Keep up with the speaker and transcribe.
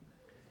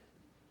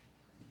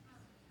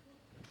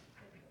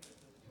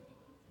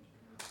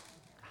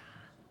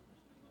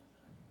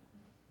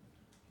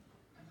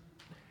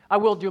I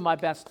will do my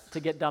best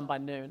to get done by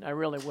noon. I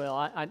really will.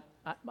 I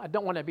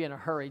don't want to be in a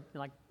hurry,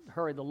 like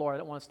hurry the Lord. I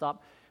don't want to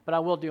stop, but I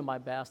will do my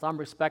best. I'm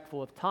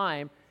respectful of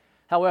time.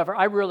 However,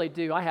 I really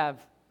do. I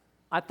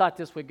thought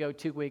this would go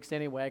 2 weeks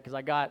anyway because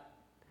I got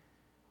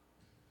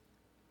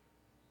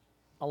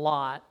a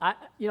lot. I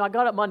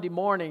got up Monday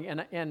morning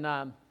and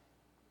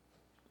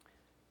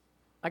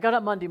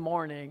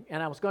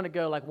I was going to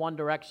go like one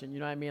direction. You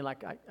know what I mean?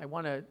 Like I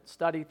want to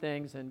study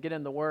things and get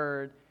in the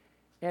Word.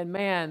 And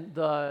man,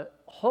 the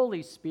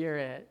Holy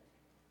Spirit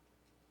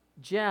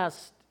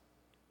just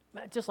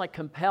like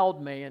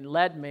compelled me and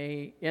led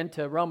me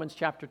into Romans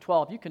chapter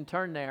 12. You can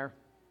turn there.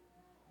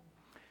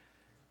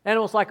 And it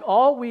was like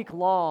all week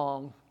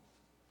long,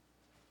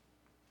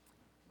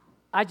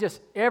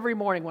 every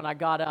morning when I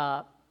got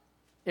up,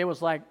 it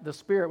was like the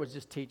Spirit was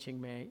just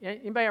teaching me.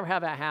 Anybody ever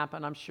have that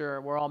happen? I'm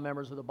sure we're all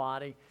members of the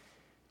body.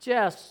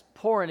 Just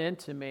pouring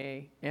into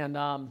me and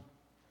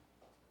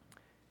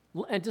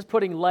just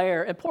putting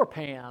layer. And poor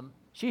Pam,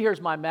 she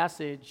hears my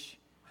message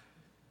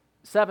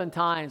 7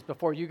 times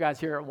before you guys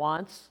hear it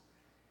once.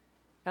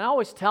 And I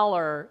always tell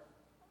her,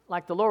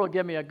 like the Lord will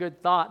give me a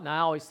good thought, and I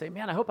always say,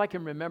 man, I hope I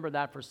can remember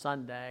that for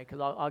Sunday because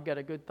I'll get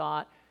a good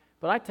thought.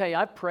 But I tell you,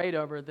 I've prayed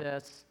over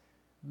this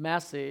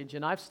message,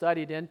 and I've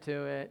studied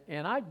into it,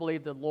 and I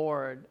believe the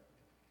Lord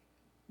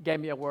gave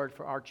me a word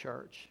for our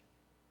church.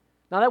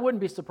 Now, that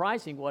wouldn't be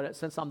surprising, would it,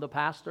 since I'm the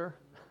pastor?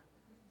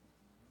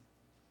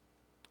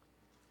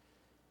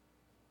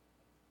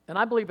 And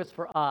I believe it's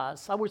for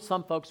us. I wish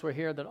some folks were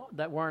here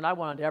that weren't. I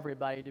wanted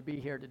everybody to be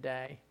here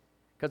today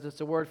because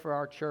it's a word for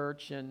our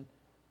church. And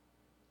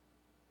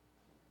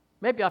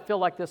maybe I feel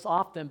like this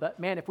often, but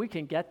man, if we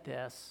can get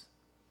this,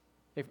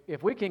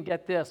 if we can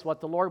get this, what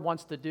the Lord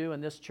wants to do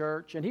in this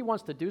church, and He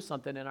wants to do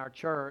something in our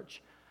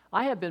church.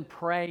 I have been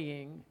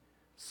praying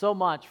so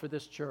much for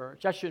this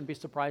church. That shouldn't be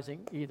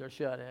surprising either,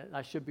 should it?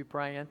 I should be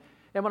praying.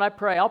 And when I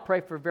pray, I'll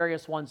pray for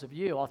various ones of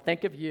you. I'll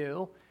think of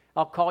you.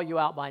 I'll call you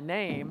out by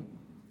name.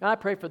 And I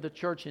pray for the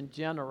church in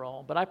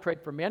general, but I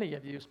prayed for many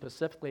of you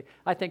specifically.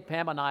 I think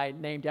Pam and I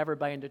named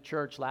everybody in the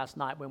church last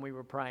night when we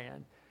were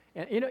praying.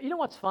 And you know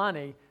what's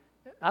funny?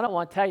 I don't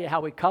want to tell you how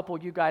we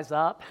coupled you guys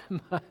up,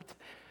 but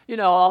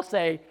I'll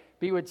say,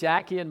 be with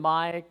Jackie and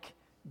Mike,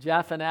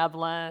 Jeff and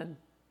Evelyn,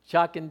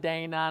 Chuck and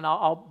Dana, and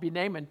I'll be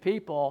naming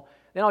people.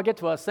 Then I'll get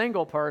to a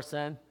single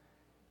person,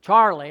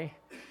 Charlie.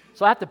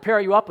 So I have to pair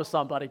you up with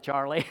somebody,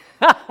 Charlie.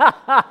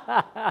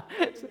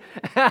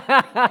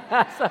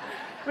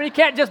 You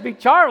can't just be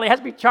Charlie. It has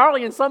to be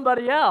Charlie and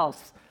somebody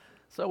else.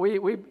 So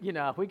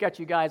we got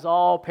you guys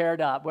all paired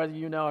up, whether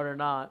you know it or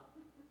not.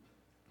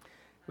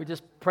 We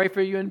just pray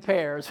for you in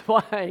pairs.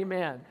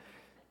 Amen.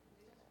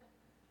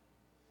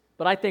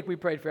 But I think we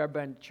prayed for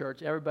everybody in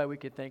church, everybody we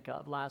could think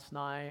of last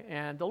night.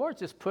 And the Lord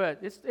just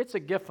it's a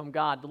gift from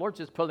God. The Lord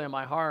just put it in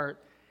my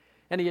heart.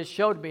 And He has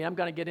showed me, I'm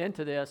going to get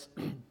into this,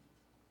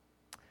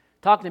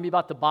 talking to me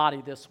about the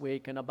body this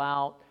week and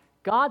about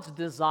God's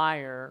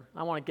desire.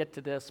 I want to get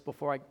to this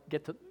before I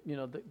get to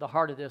the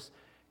heart of this.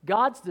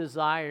 God's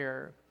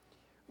desire,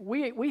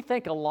 we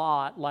think a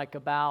lot like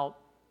about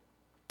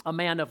a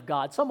man of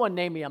God. Someone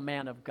name me a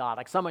man of God,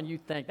 like someone you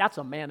think, that's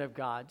a man of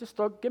God. Just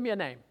give me a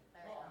name.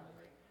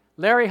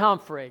 Larry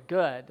Humphrey,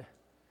 good.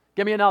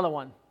 Give me another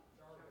one.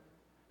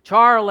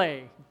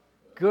 Charlie,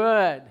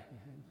 good.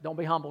 Don't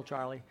be humble,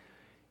 Charlie.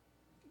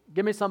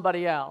 Give me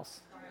somebody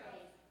else.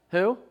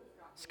 Who?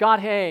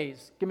 Scott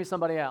Hayes. Give me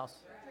somebody else.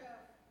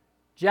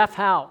 Jeff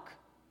Houck.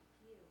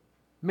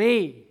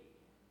 Me.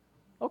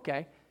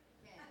 Okay.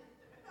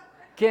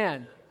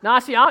 Ken. Now,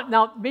 see,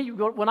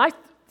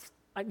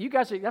 you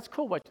guys are, that's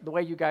cool the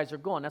way you guys are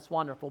going. That's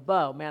wonderful.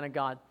 Bo, man of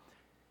God.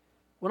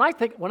 When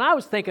I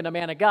was thinking of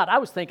man of God, I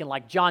was thinking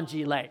like John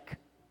G. Lake.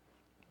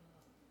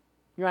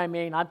 You know what I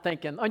mean? I'm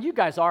thinking, you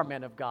guys are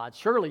men of God.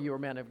 Surely you are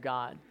men of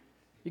God.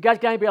 You guys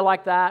got anybody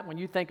like that when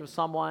you think of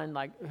someone?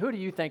 Like, who do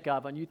you think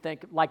of when you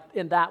think like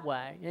in that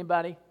way?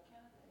 Anybody?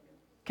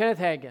 Kenneth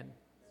Hagin.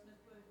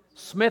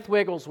 Smith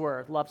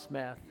Wigglesworth. Love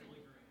Smith.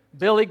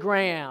 Billy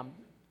Graham.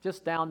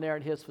 Just down there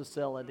at his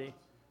facility.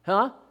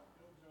 Huh?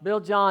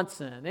 Bill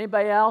Johnson.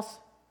 Anybody else?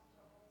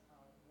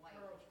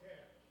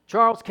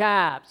 Charles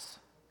Capps.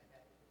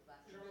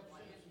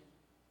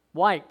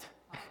 White.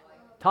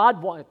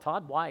 Todd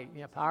White.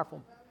 Yeah,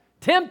 powerful.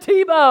 Tim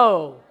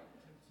Tebow.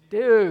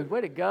 Dude,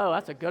 way to go.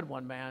 That's a good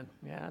one, man.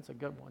 Yeah, that's a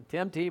good one.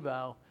 Tim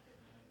Tebow.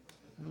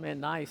 Man,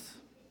 nice.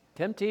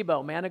 Tim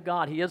Tebow, man of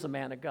God. He is a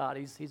man of God.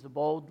 He's a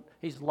bold,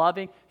 he's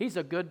loving. He's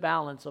a good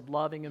balance of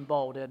loving and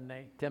bold, isn't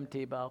he? Tim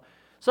Tebow.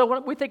 So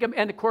when we think of,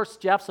 and of course,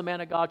 Jeff's a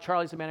man of God.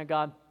 Charlie's a man of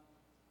God.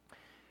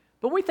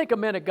 But when we think of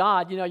men of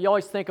God, you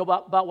always think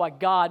about what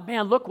God,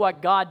 man, look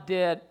what God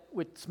did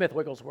with Smith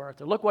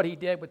Wigglesworth, or look what He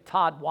did with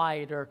Todd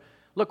White, or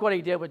look what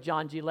He did with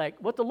John G. Lake.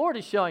 What the Lord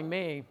is showing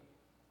me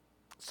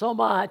so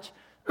much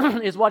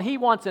is what He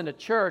wants in the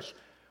church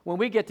when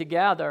we get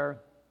together.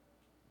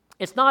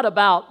 It's not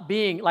about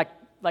being like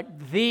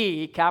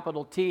the,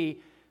 capital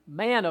T,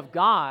 man of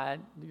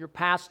God, your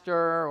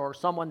pastor or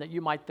someone that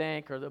you might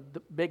think, or the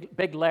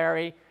big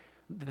Larry,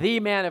 the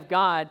man of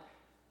God.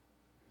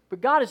 But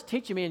God is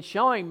teaching me and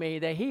showing me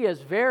that He is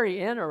very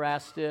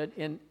interested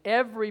in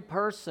every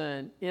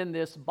person in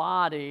this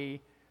body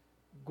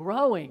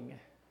growing.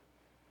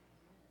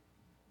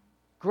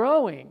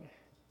 Growing.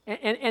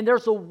 And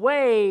there's a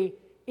way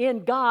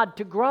in God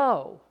to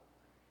grow.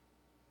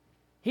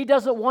 He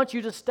doesn't want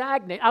you to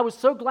stagnate. I was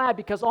so glad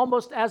because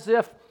almost as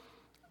if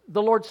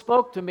the Lord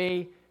spoke to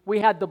me, we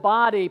had the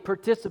body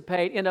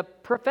participate in a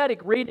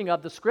prophetic reading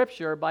of the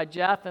Scripture by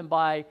Jeff and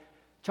by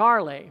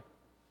Charlie.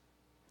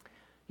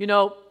 You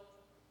know,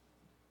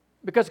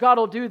 because God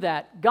will do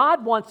that.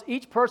 God wants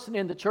each person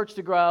in the church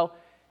to grow,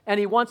 and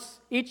He wants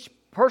each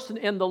person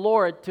in the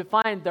Lord to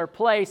find their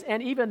place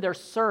and even their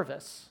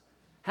service,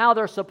 how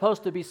they're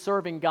supposed to be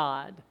serving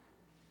God.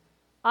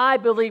 I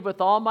believe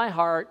with all my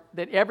heart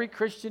that every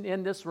Christian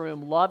in this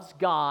room loves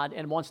God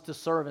and wants to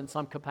serve in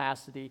some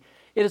capacity.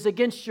 It is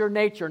against your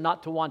nature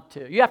not to want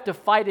to. You have to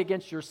fight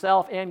against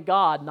yourself and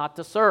God not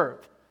to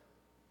serve.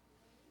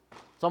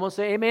 Someone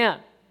say amen.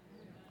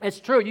 It's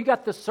true. You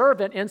got the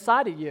servant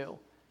inside of you.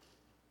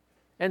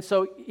 And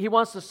so He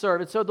wants to serve.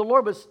 And so the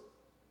Lord was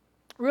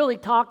really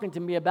talking to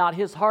me about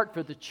His heart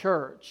for the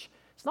church.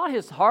 It's not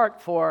His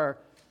heart for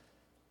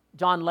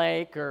John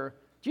Lake or...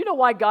 Do you know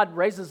why God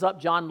raises up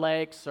John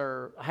Lakes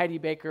or Heidi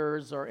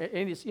Bakers or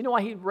any? You know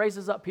why He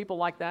raises up people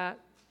like that?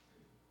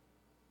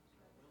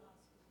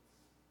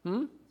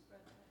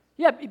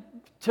 Yeah,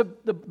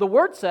 the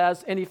Word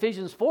says in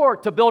Ephesians 4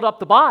 to build up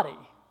the body.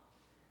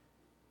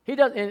 He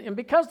does, and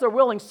because they're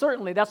willing,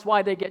 certainly that's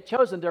why they get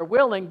chosen. They're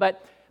willing,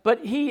 but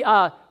He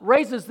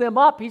raises them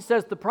up. He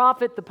says the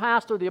prophet, the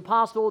pastor, the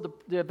apostle,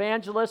 the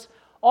evangelist,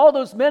 all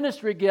those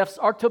ministry gifts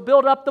are to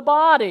build up the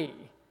body.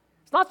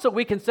 It's not so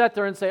we can sit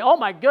there and say, oh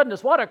my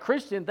goodness, what a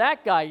Christian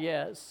that guy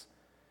is.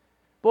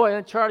 Boy,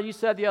 and Charlie, you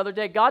said the other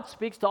day, God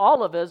speaks to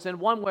all of us in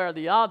one way or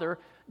the other.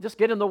 Just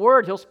get in the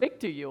Word, He'll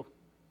speak to you.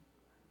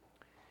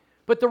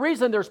 But the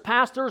reason there's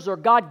pastors or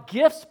God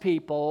gifts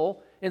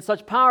people in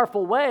such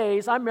powerful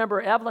ways, I remember,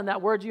 Evelyn,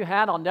 that word you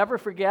had, I'll never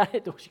forget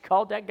it. She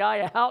called that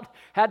guy out,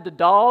 had the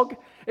dog.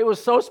 It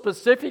was so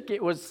specific,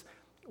 it was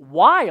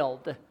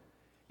wild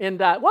in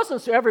that. It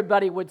wasn't so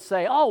everybody would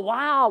say, oh,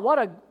 wow, what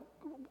a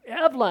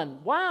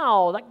Evelyn,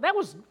 wow, that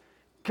was,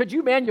 could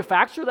you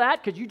manufacture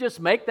that? Could you just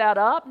make that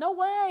up? No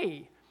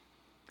way.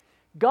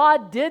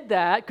 God did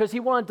that because He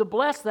wanted to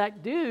bless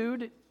that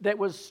dude that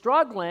was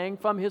struggling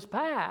from his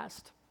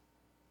past.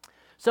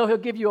 So He'll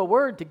give you a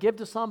word to give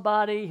to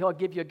somebody. He'll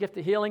give you a gift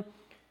of healing.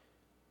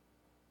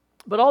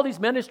 But all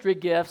these ministry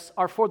gifts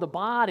are for the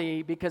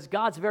body because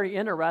God's very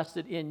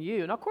interested in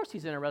you. And of course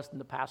He's interested in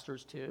the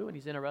pastors too, and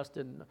He's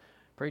interested in the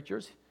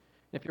preachers.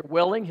 If you're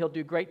willing, He'll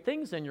do great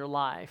things in your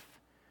life.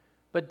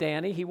 But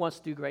Danny, He wants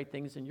to do great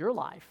things in your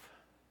life.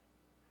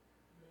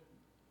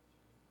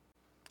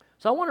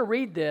 So I want to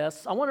read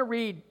this. I want to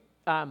read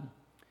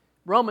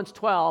Romans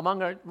 12. I'm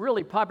going to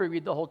really probably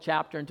read the whole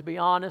chapter. And to be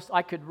honest,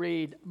 I could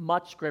read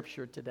much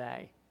Scripture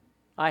today.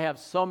 I have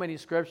so many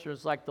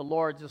Scriptures, like the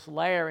Lord just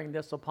layering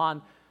this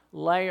upon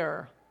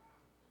layer.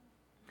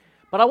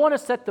 But I want to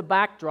set the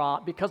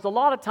backdrop because a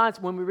lot of times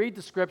when we read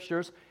the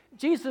Scriptures,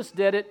 Jesus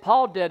did it,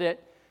 Paul did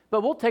it,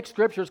 but we'll take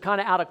Scriptures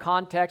kind of out of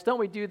context. Don't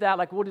we do that?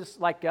 Like we'll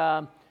just, like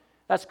that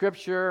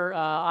Scripture,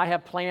 I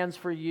have plans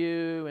for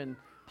you and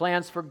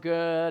plans for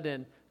good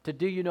and to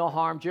do you no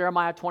harm,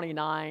 Jeremiah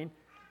 29.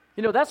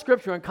 You know, that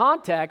Scripture in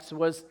context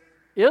was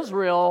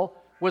Israel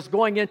was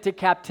going into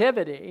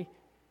captivity,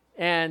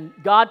 and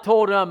God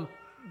told them,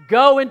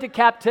 go into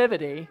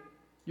captivity.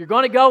 You're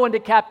going to go into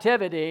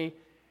captivity,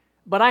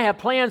 but I have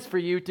plans for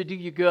you to do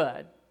you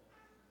good.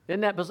 In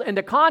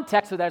the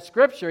context of that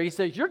Scripture, He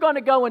says, you're going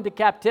to go into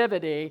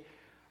captivity,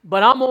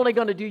 but I'm only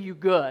going to do you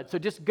good. So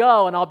just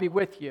go and I'll be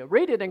with you.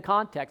 Read it in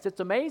context.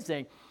 It's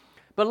amazing.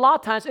 But a lot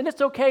of times, and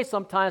it's okay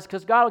sometimes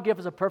because God will give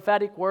us a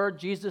prophetic word.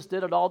 Jesus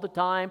did it all the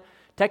time.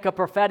 Take a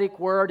prophetic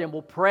word and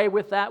we'll pray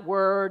with that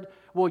word.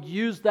 We'll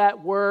use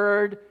that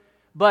word.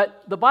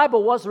 But the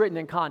Bible was written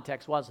in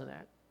context, wasn't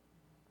it?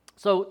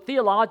 So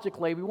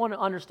theologically, we want to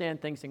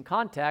understand things in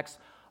context,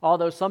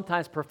 although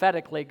sometimes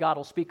prophetically, God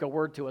will speak a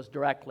word to us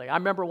directly. I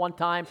remember one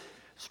time,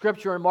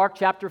 Scripture in Mark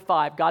chapter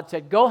 5, God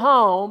said, go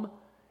home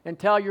and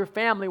tell your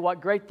family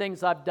what great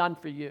things I've done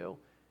for you.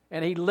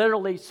 And He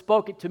literally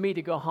spoke it to me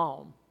to go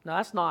home. Now,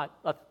 that's not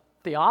a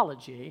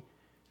theology.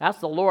 That's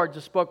the Lord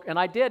just spoke, and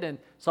I did, and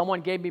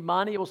someone gave me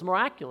money. It was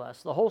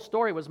miraculous. The whole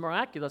story was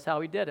miraculous how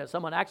He did it.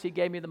 Someone actually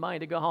gave me the money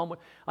to go home.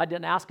 I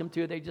didn't ask them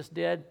to. They just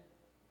did.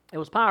 It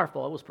was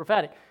powerful. It was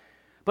prophetic.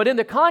 But in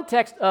the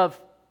context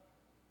of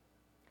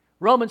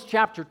Romans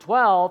chapter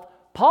 12,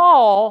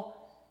 Paul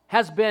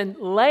has been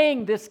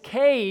laying this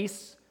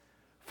case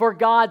for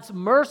God's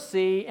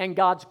mercy and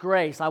God's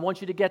grace. I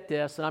want you to get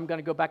this, and I'm going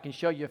to go back and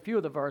show you a few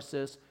of the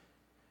verses.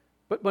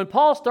 But when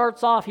Paul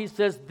starts off, he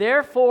says,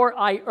 therefore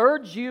I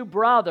urge you,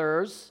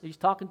 brothers, he's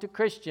talking to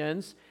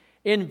Christians,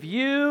 in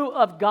view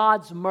of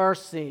God's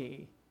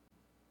mercy.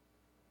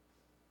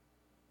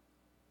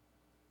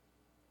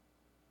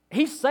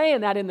 He's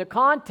saying that in the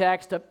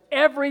context of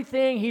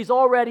everything he's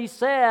already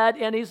said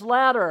in his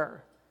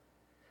letter.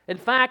 In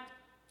fact,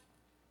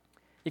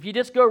 if you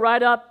just go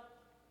right up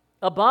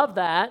above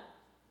that,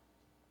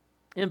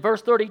 in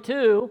verse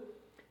 32,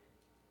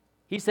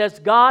 he says,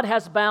 God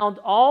has bound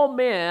all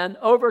men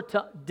over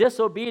to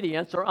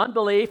disobedience or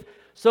unbelief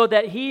so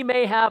that he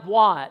may have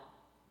what?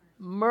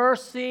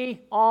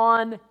 Mercy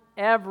on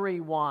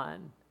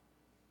everyone.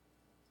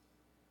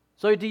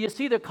 So do you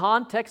see the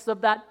context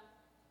of that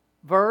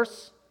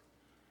verse?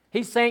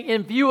 He's saying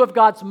in view of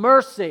God's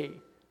mercy.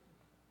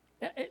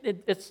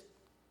 It's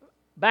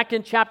back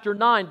in chapter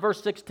 9,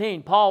 verse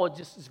 16. Paul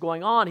just is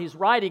going on. He's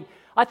writing.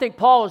 I think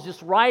Paul is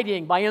just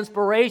writing by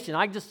inspiration.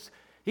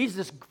 He's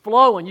just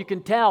flowing. You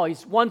can tell.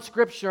 He's one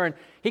scripture, and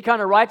he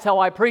kind of writes how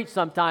I preach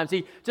sometimes.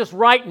 He just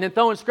writing and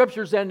throwing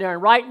scriptures in there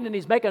and writing, and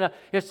he's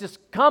it's just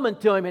coming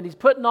to him, and he's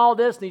putting all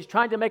this, and he's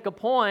trying to make a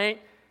point.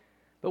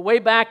 But way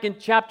back in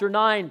chapter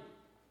 9,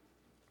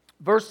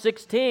 verse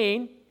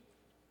 16,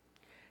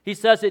 he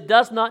says, it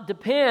does not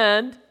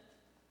depend,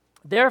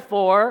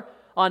 therefore,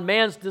 on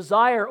man's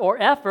desire or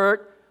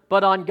effort,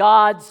 but on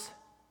God's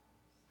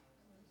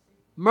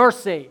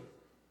mercy.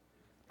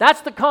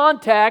 That's the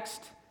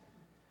context.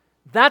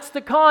 That's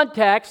the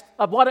context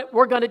of what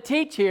we're going to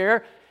teach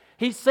here.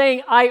 He's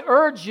saying, I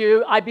urge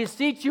you, I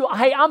beseech you,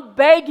 hey, I'm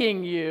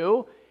begging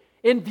you,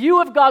 in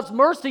view of God's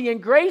mercy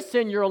and grace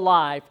in your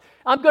life,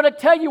 I'm going to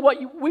tell you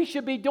what we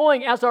should be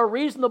doing as our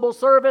reasonable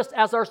service,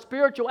 as our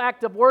spiritual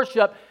act of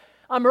worship.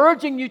 I'm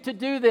urging you to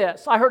do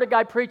this. I heard a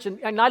guy preaching,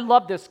 and I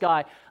love this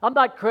guy. I'm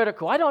not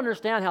critical. I don't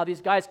understand how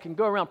these guys can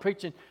go around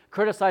preaching,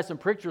 criticizing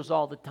preachers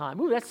all the time.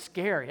 Ooh, that's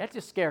scary. That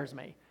just scares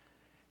me.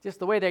 Just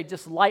the way they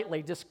just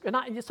lightly, and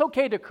it's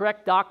okay to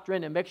correct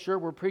doctrine and make sure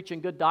we're preaching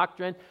good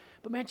doctrine,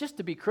 but man, just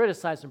to be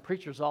criticizing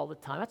preachers all the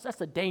time, that's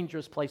a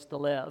dangerous place to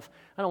live.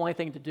 I don't want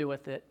anything to do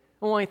with it.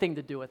 I don't want anything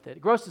to do with it.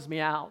 It grosses me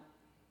out.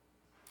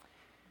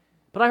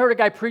 But I heard a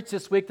guy preach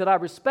this week that I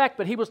respect,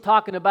 but he was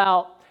talking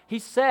about, he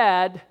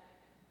said,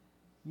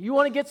 you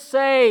want to get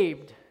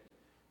saved,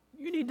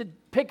 you need to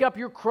pick up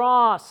your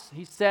cross.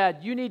 He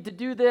said, you need to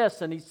do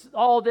this, and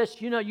all this,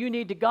 you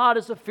need to, God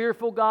is a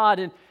fearful God,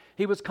 and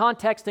he was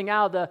contexting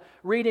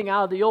reading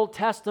out of the Old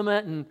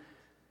Testament, and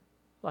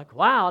like,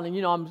 wow,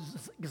 and I'm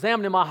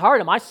examining my heart.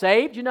 Am I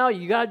saved? You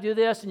got to do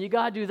this, and you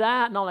got to do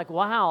that, and I'm like,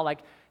 wow, like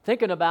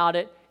thinking about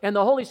it, and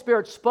the Holy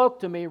Spirit spoke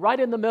to me right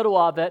in the middle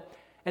of it,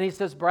 and he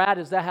says, Brad,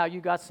 is that how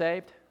you got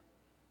saved?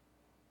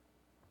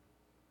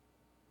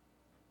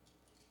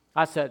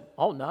 I said,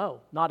 oh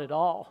no, not at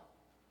all.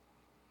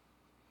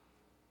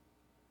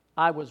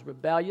 I was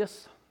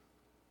rebellious.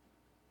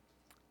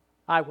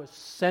 I was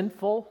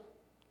sinful.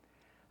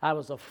 I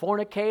was a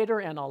fornicator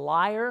and a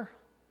liar.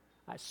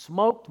 I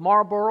smoked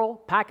Marlboro,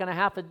 pack and a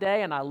half a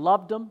day, and I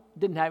loved them.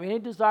 Didn't have any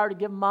desire to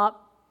give them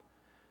up.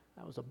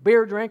 I was a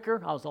beer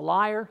drinker. I was a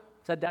liar.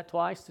 Said that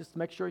twice just to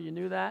make sure you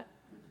knew that.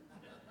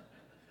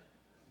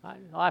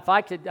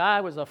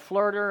 I was a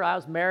flirter. I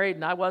was married,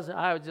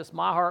 and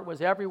my heart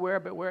was everywhere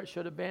but where it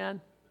should have been.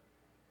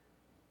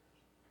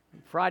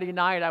 Friday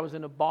night, I was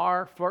in a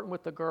bar flirting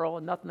with the girl,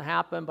 and nothing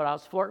happened, but I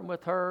was flirting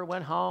with her,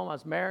 went home, I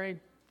was married,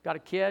 got a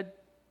kid.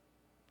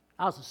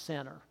 I was a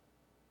sinner.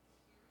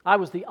 I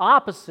was the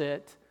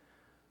opposite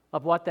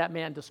of what that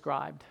man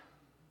described.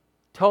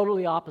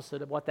 Totally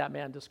opposite of what that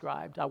man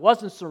described. I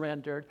wasn't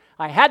surrendered.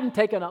 I hadn't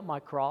taken up my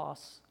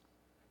cross.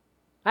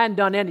 I hadn't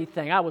done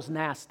anything. I was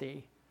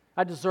nasty.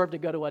 I deserved to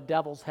go to a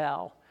devil's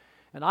hell.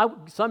 And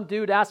some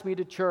dude asked me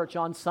to church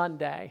on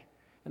Sunday,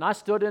 and I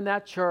stood in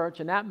that church,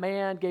 and that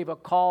man gave a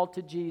call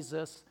to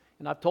Jesus.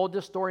 And I've told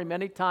this story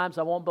many times.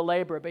 I won't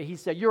belabor it, but he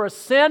said, you're a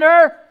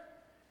sinner,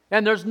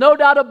 and there's no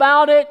doubt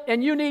about it,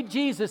 and you need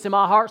Jesus. And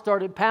my heart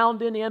started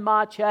pounding in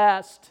my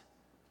chest.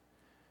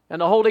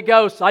 And the Holy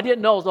Ghost, I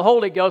didn't know it was the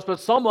Holy Ghost, but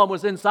someone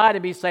was inside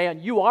of me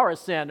saying, you are a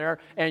sinner,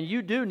 and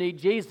you do need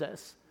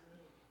Jesus.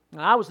 And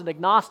I was an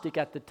agnostic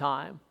at the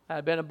time. I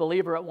had been a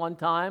believer at one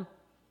time.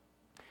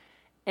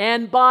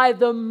 And by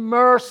the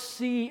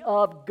mercy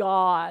of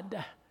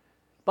God,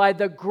 by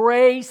the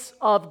grace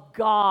of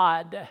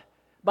God,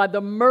 by the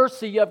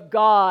mercy of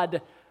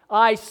God,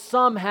 I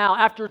somehow,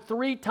 after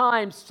 3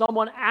 times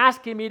someone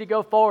asking me to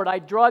go forward, I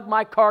dragged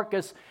my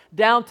carcass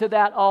down to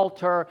that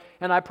altar,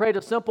 and I prayed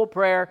a simple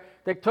prayer.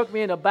 They took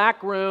me in a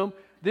back room.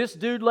 This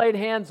dude laid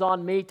hands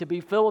on me to be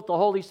filled with the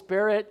Holy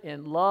Spirit,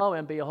 and lo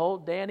and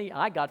behold, Danny,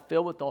 I got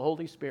filled with the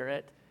Holy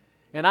Spirit.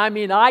 And I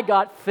mean, I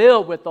got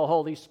filled with the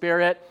Holy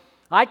Spirit.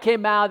 I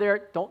came out of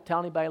there, don't tell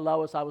anybody,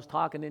 Lois, I was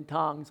talking in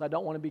tongues. I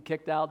don't want to be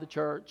kicked out of the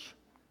church.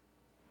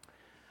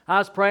 I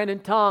was praying in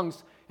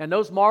tongues, and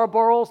those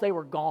Marlboros, they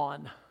were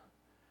gone.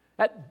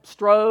 That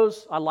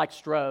Stroh's, I like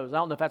Stroh's. I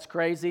don't know if that's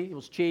crazy. It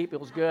was cheap. It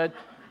was good.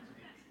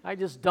 I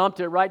just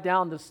dumped it right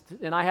down,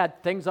 and I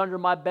had things under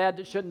my bed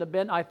that shouldn't have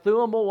been. I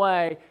threw them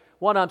away.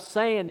 What I'm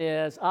saying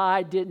is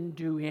I didn't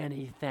do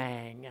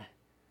anything.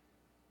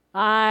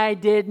 I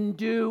didn't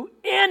do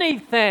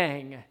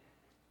anything.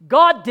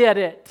 God did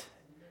it.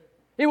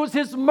 It was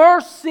His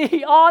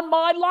mercy on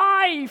my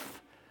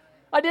life.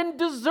 I didn't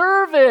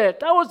deserve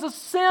it. I was a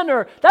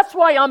sinner. That's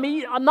why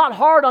I'm not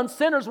hard on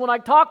sinners when I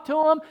talk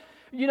to them.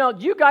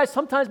 You guys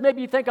sometimes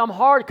maybe you think I'm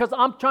hard because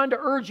I'm trying to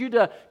urge you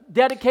to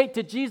dedicate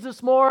to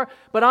Jesus more,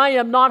 but I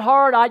am not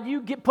hard.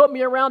 Put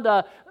me around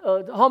a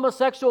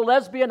homosexual,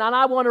 lesbian, and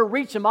I want to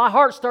reach him. My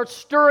heart starts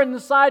stirring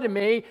inside of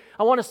me.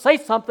 I want to say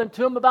something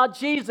to him about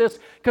Jesus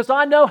because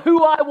I know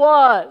who I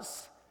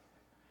was.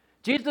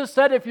 Jesus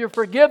said, if you're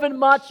forgiven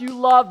much, you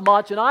love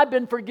much, and I've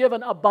been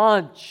forgiven a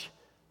bunch.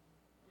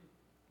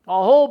 A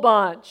whole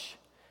bunch.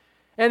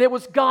 And it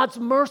was God's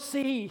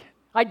mercy.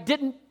 I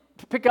didn't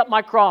pick up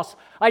my cross.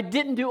 I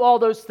didn't do all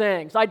those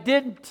things.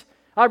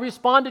 I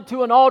responded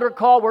to an altar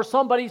call where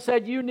somebody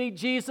said, you need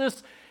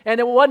Jesus, and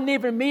it wasn't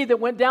even me that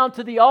went down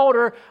to the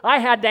altar. I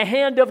had the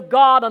hand of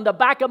God on the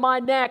back of my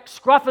neck,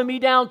 scruffing me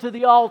down to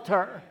the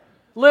altar.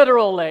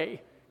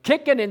 Literally.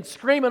 Kicking and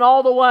screaming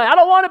all the way. I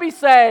don't want to be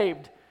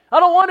saved. I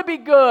don't want to be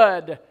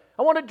good.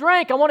 I want to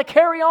drink. I want to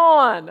carry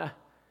on.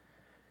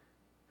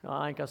 No,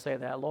 I ain't going to say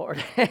that,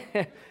 Lord.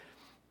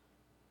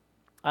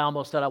 I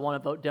almost said I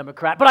want to vote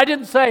Democrat, but I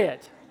didn't say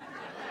it.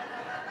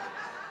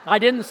 I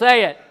didn't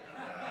say it.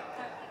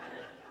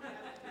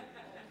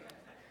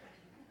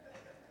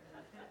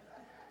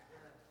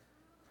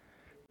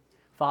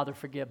 Father,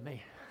 forgive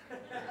me.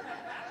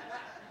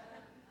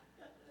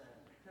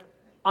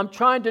 I'm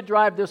trying to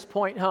drive this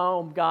point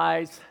home,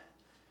 guys,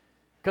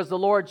 because the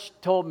Lord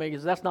told me,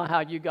 that's not how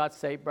you got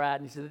saved,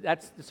 Brad. And he said,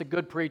 that's a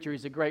good preacher.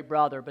 He's a great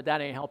brother, but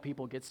that ain't how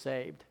people get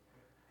saved.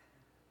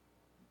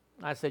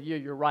 I said,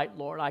 you're right,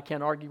 Lord. I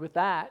can't argue with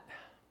that.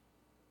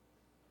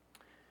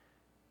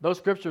 Those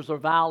scriptures are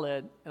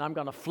valid, and I'm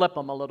going to flip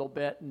them a little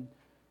bit and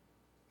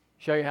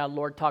show you how the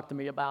Lord talked to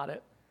me about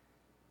it.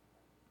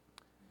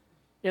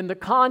 In the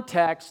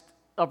context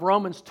of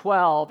Romans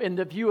 12, in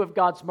the view of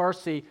God's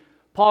mercy,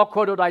 Paul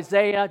quoted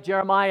Isaiah,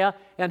 Jeremiah,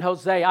 and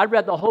Hosea. I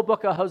read the whole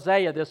book of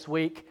Hosea this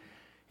week,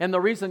 and the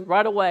reason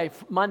right away,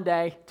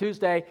 Monday,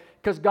 Tuesday,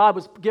 because God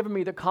was giving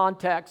me the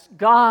context.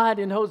 God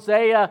in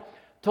Hosea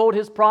told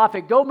his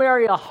prophet, go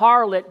marry a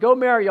harlot, go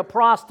marry a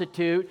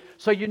prostitute,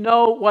 so you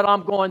know what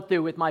I'm going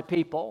through with my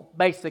people,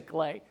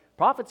 basically.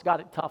 Prophets got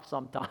it tough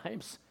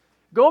sometimes.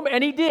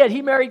 And he did.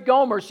 He married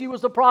Gomer. She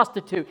was a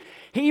prostitute.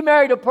 He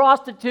married a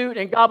prostitute,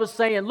 and God was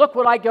saying, look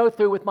what I go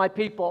through with my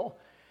people.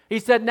 He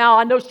said, now,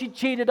 I know she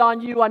cheated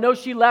on you. I know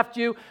she left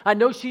you. I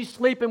know she's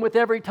sleeping with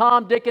every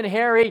Tom, Dick, and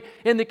Harry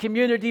in the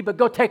community, but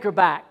go take her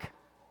back.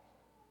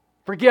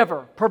 Forgive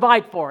her.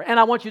 Provide for her. And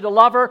I want you to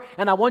love her,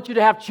 and I want you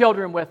to have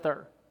children with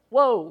her.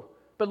 Whoa.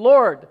 But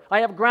Lord, I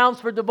have grounds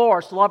for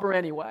divorce. Love her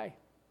anyway.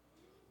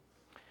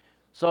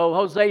 So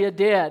Hosea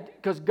did,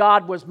 because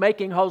God was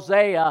making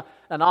Hosea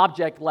an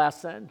object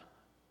lesson.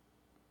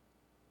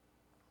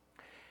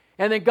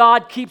 And then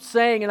God keeps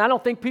saying, and I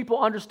don't think people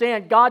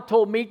understand, God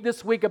told me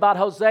this week about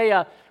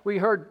Hosea. We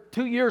heard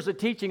 2 years of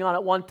teaching on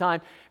it one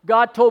time.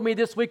 God told me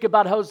this week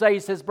about Hosea. He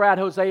says, Brad,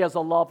 Hosea is a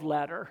love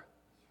letter.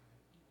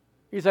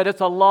 He said,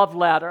 it's a love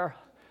letter.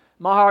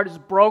 My heart is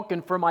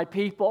broken for my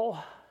people.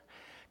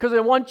 Because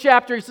in one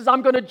chapter, he says,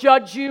 I'm going to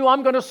judge you.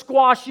 I'm going to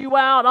squash you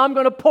out. I'm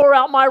going to pour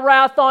out my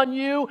wrath on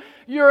you.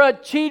 You're a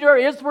cheater,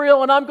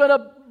 Israel, and I'm going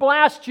to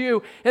blast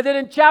you. And then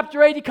in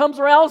chapter 8, he comes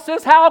around and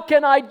says, how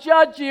can I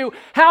judge you?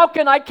 How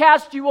can I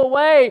cast you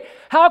away?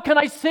 How can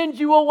I send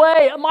you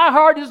away? My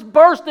heart is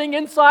bursting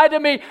inside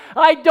of me.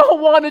 I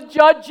don't want to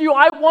judge you.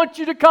 I want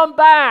you to come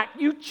back.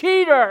 You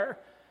cheater.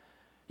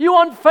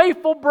 You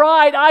unfaithful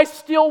bride. I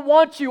still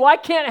want you. I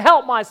can't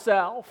help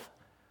myself.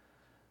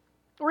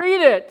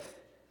 Read it.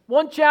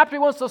 One chapter he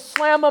wants to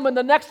slam them, and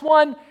the next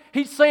one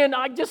he's saying,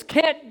 I just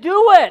can't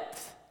do it.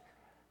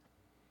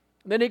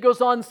 And then he goes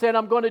on and said,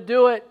 I'm going to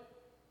do it.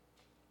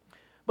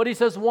 But he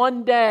says,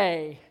 one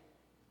day,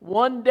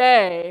 I'm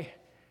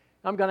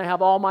going to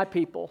have all my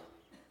people.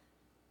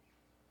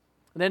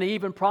 And then he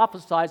even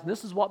prophesies, and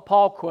this is what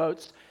Paul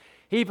quotes,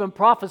 he even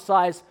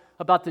prophesies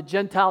about the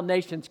Gentile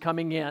nations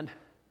coming in.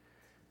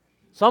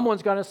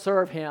 Someone's going to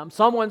serve him.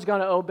 Someone's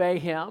going to obey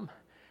him.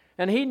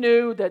 And he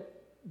knew that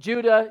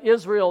Judah,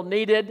 Israel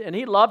needed, and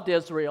he loved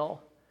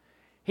Israel.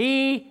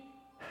 He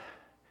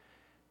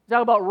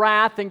talk about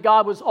wrath, and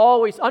God was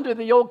always under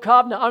the old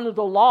covenant, under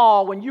the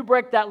law. When you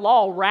break that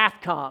law, wrath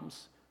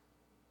comes.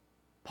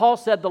 Paul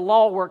said the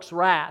law works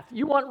wrath.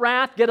 You want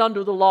wrath? Get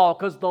under the law,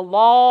 because the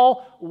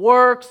law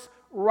works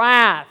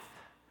wrath.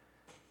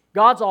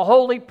 God's a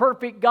holy,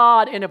 perfect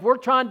God, and if we're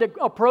trying to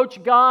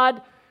approach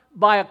God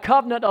by a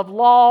covenant of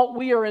law,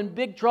 we are in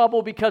big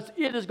trouble because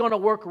it is going to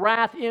work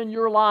wrath in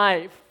your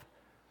life.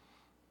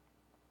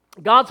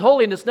 God's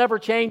holiness never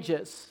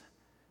changes.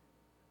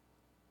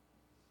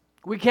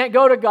 We can't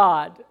go to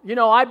God.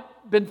 I've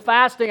been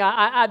fasting,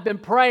 I've been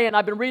praying,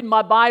 I've been reading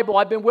my Bible,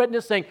 I've been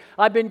witnessing,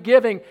 I've been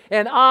giving,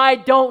 and I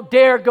don't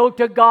dare go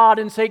to God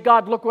and say,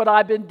 God, look what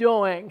I've been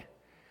doing.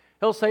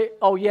 He'll say,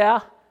 oh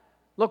yeah?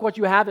 Look what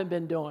you haven't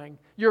been doing.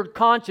 Your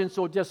conscience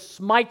will just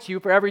smite you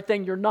for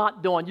everything you're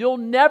not doing. You'll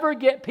never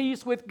get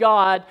peace with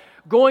God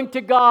going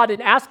to God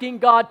and asking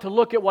God to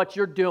look at what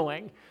you're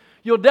doing.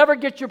 You'll never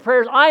get your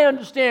prayers. I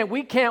understand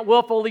we can't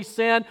willfully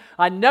sin.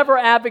 I never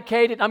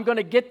advocated I'm going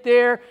to get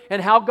there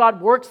and how God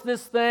works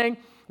this thing.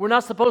 We're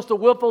not supposed to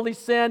willfully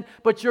sin,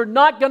 but you're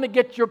not going to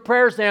get your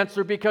prayers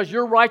answered because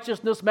your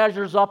righteousness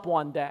measures up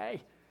one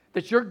day,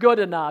 that you're good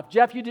enough.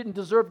 Jeff, you didn't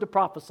deserve to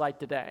prophesy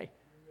today,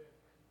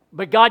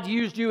 but God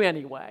used you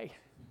anyway.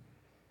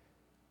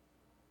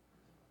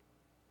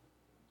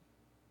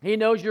 He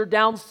knows you're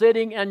down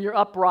sitting and you're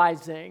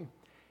uprising.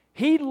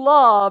 He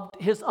loved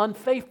his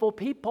unfaithful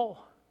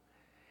people.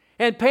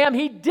 And Pam,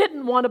 he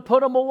didn't want to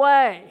put them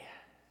away.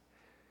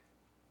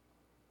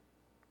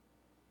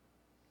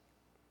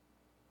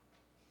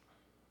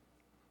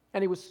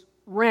 And he was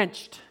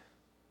wrenched.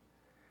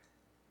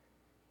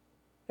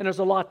 And there's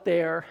a lot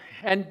there.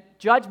 And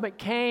judgment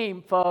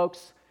came,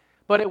 folks,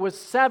 but it was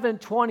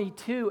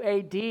 722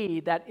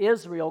 AD that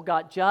Israel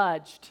got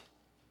judged.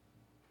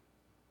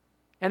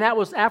 And that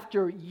was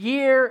after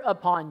year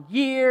upon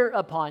year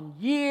upon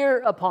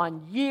year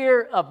upon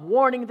year of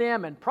warning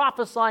them and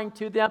prophesying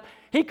to them.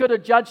 He could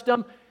have judged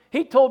them.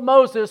 He told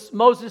Moses,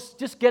 Moses,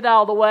 just get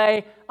out of the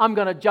way. I'm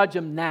going to judge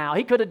them now.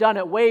 He could have done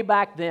it way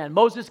back then.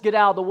 Moses, get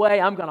out of the way.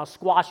 I'm going to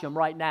squash them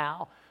right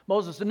now.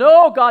 Moses said,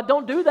 no, God,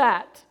 don't do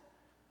that.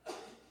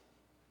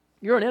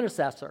 You're an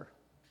intercessor.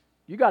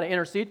 You got to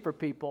intercede for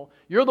people.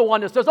 You're the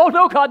one that says, oh,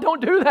 no, God,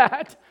 don't do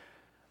that.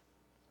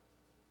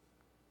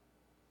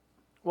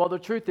 Well, the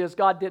truth is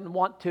God didn't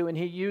want to, and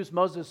he used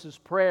Moses'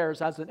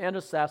 prayers as an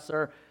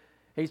intercessor.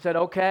 He said,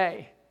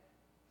 okay.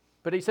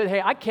 But he said,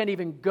 hey, I can't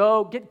even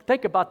go.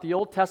 Think about the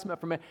Old Testament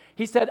for a minute.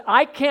 He said,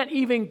 I can't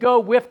even go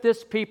with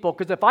this people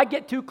because if I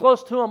get too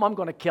close to them, I'm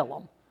going to kill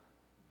them.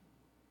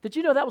 Did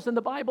you know that was in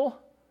the Bible?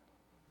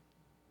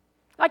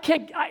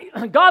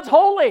 God's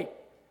holy.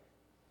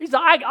 He said,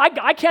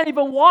 I can't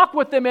even walk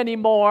with them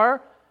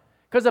anymore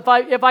because if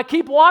I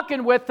keep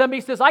walking with them,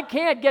 he says,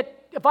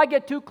 if I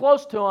get too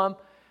close to them,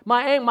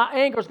 my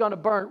anger is going to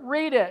burn.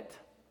 Read it.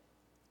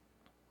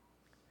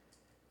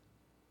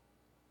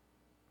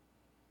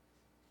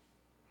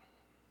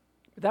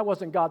 But that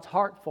wasn't God's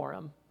heart for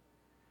him.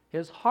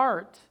 His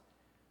heart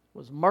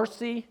was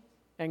mercy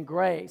and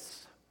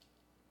grace.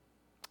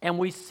 And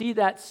we see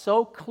that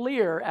so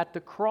clear at the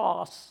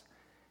cross.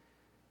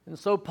 And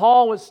so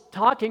Paul was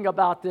talking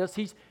about this.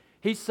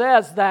 He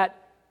says that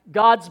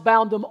God's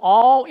bound them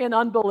all in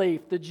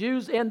unbelief, the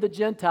Jews and the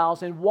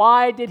Gentiles. And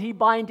why did he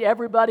bind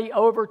everybody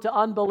over to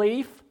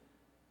unbelief?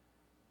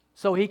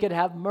 So he could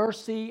have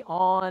mercy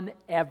on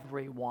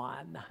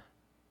everyone.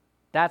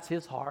 That's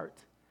his heart.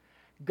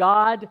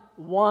 God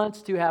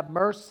wants to have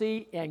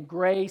mercy and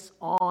grace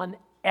on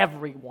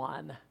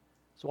everyone.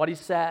 That's what he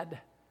said.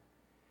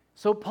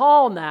 So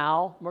Paul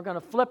now, we're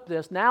going to flip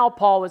this. Now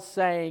Paul is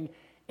saying,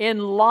 in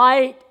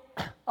light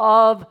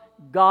of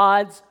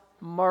God's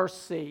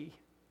mercy,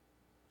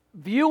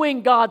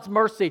 viewing God's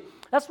mercy.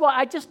 That's why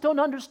I just don't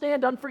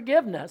understand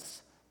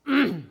unforgiveness.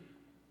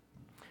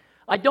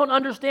 I don't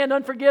understand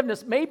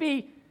unforgiveness.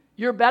 Maybe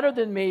you're better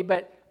than me,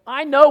 but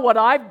I know what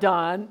I've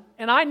done,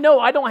 and I know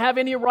I don't have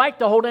any right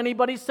to hold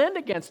anybody's sin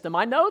against them.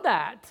 I know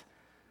that.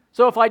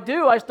 So if I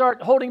do, I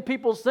start holding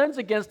people's sins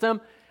against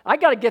them, I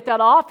got to get that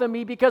off of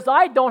me because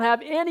I don't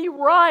have any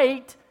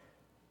right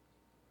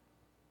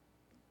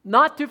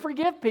not to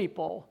forgive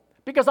people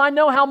because I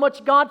know how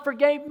much God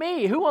forgave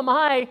me. Who am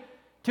I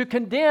to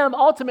condemn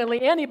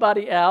ultimately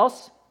anybody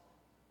else?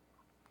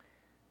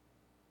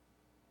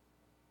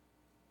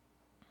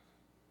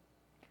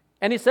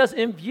 And he says,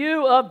 in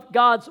view of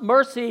God's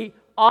mercy,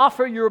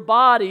 offer your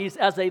bodies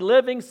as a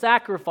living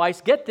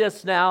sacrifice. Get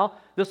this now.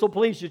 This will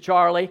please you,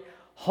 Charlie.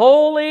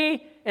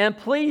 Holy and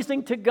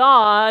pleasing to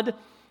God.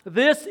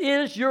 This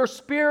is your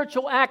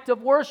spiritual act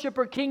of worship,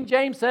 or King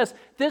James says,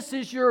 this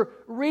is your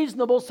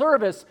reasonable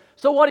service.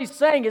 So what he's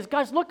saying is,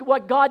 guys, look at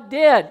what God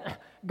did.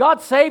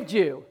 God saved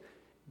you.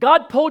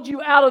 God pulled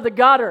you out of the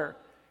gutter.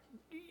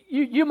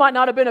 You might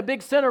not have been a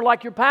big sinner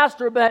like your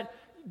pastor, but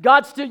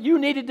you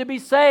needed to be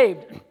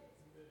saved.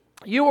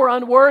 You were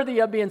unworthy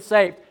of being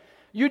saved.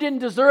 You didn't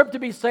deserve to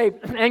be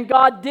saved, and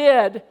God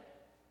did.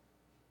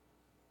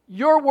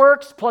 Your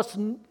works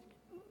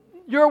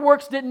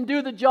didn't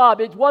do the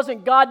job. It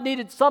wasn't God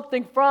needed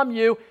something from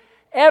you.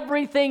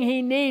 Everything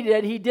he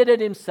needed, he did it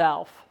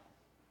himself.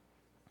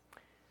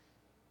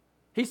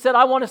 He said,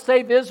 I want to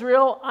save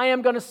Israel. I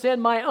am going to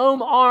send my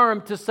own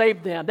arm to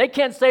save them. They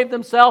can't save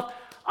themselves.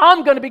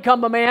 I'm going to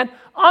become a man.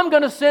 I'm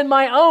going to send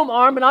my own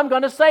arm and I'm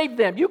going to save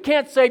them. You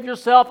can't save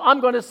yourself. I'm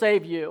going to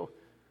save you.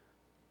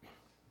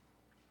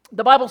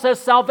 The Bible says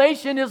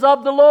salvation is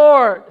of the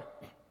Lord.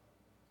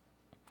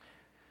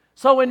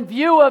 So in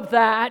view of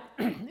that,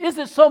 is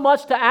it so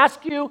much to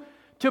ask you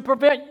to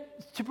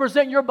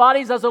present your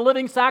bodies as a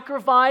living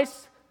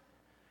sacrifice?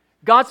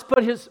 God's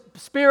put his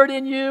spirit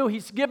in you.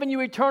 He's given you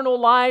eternal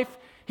life.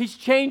 He's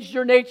changed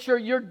your nature.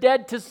 You're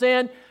dead to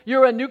sin.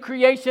 You're a new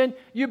creation.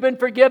 You've been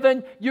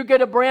forgiven. You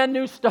get a brand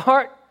new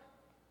start.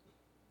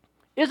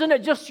 Isn't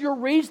it just your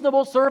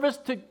reasonable service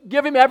to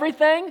give him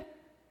everything?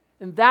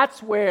 And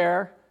that's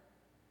where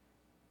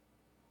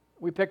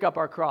we pick up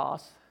our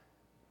cross.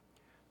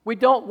 We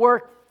don't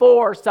work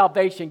for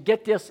salvation.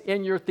 Get this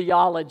in your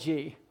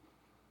theology.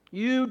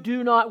 You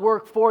do not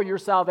work for your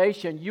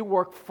salvation. You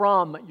work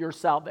from your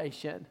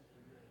salvation.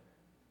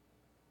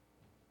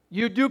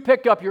 You do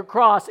pick up your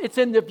cross. It's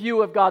in the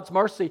view of God's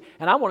mercy.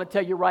 And I want to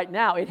tell you right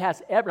now, it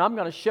has I'm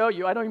going to show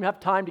you. I don't even have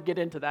time to get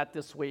into that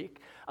this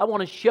week. I want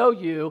to show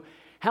you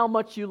how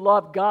much you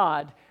love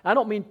God. I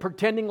don't mean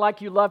pretending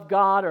like you love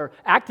God or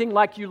acting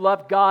like you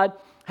love God.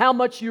 How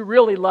much you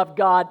really love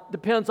God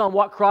depends on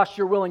what cross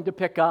you're willing to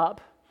pick up.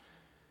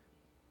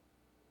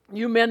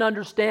 You men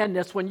understand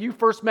this. When you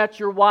first met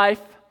your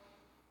wife,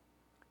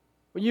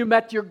 when you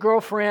met your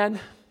girlfriend,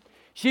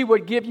 she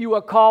would give you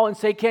a call and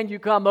say, can you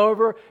come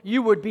over?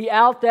 You would be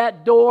out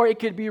that door. It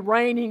could be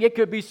raining. It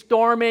could be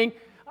storming.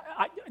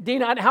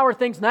 Dina, how are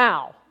things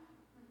now?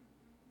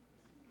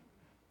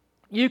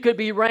 You could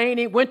be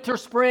raining, winter,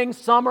 spring,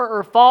 summer,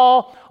 or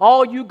fall.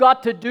 All you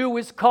got to do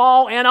is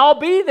call, and I'll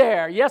be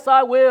there. Yes,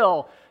 I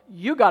will.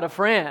 You got a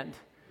friend.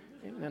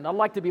 And I'd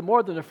like to be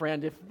more than a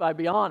friend, if I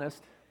be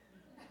honest.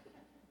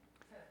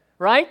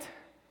 Right?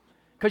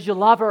 Because you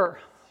love her.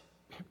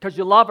 Because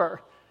you love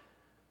her.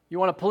 You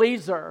want to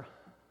please her.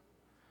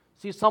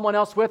 See someone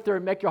else with her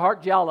and make your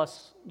heart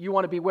jealous. You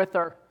want to be with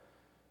her.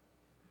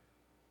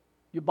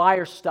 You buy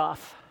her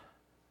stuff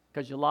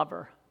because you love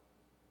her.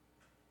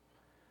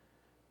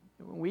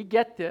 When we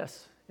get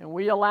this and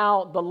we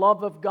allow the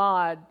love of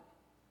God,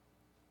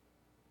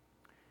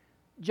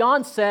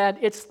 John said,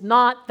 it's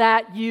not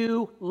that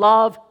you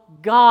love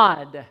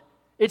God.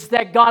 It's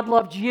that God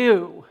loved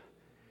you.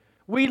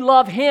 We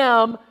love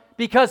Him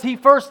because He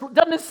first,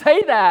 doesn't it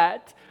say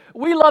that?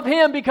 We love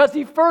Him because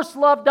He first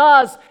loved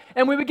us.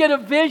 And when we get a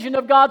vision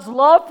of God's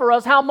love for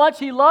us, how much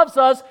He loves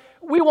us,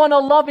 we want to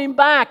love Him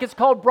back. It's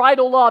called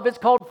bridal love. It's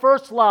called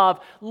first love.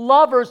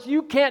 Lovers,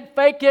 you can't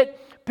fake it.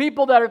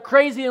 People that are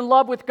crazy in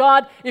love with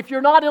God, if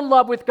you're not in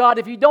love with God,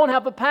 if you don't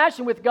have a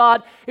passion with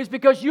God, it's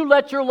because you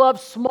let your love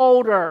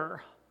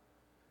smolder.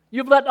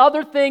 You've let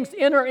other things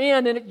enter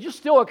in, and you're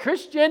still a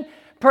Christian,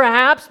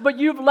 perhaps, but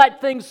you've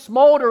let things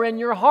smolder in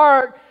your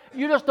heart.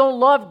 You just don't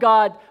love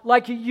God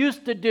like you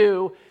used to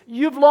do.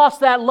 You've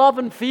lost that love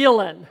and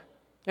feeling,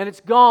 and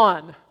it's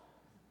gone.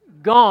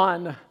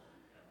 Gone.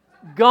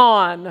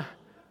 Gone.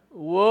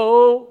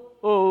 Whoa.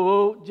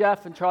 Oh,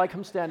 Jeff and Charlie,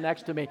 come stand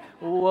next to me.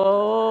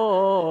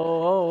 Whoa.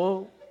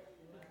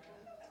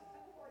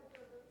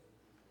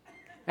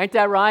 Ain't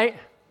that right?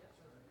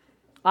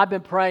 I've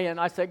been praying.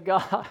 I said,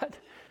 God,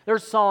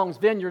 there's songs,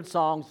 vineyard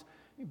songs.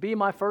 Be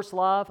my first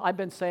love. I've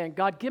been saying,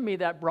 God, give me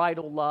that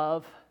bridal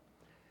love.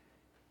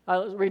 I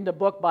was reading a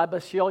book by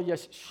Basilia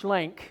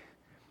Schlenk,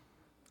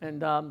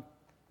 and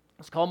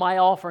it's called My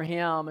All for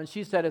Him, and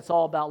she said it's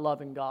all about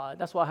loving God.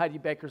 That's what Heidi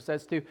Baker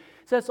says too. It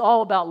says it's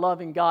all about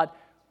loving God.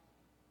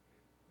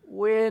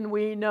 When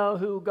we know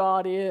who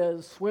God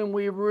is, when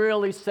we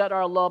really set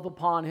our love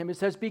upon Him, it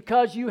says,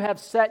 because you have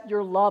set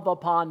your love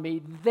upon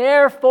me,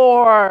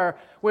 therefore,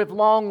 with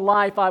long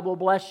life I will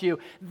bless you.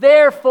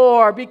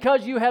 Therefore,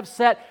 because you have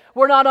set,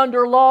 we're not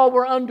under law,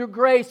 we're under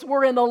grace.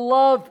 We're in the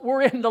love boat.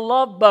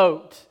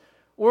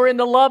 We're in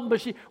the love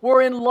machine.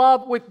 We're in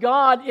love with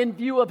God in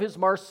view of His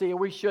mercy, and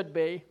we should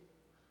be.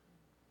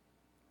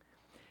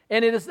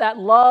 And it is that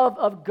love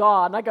of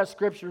God, and I got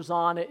scriptures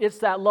on it, it's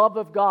that love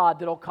of God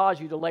that will cause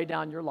you to lay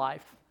down your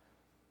life.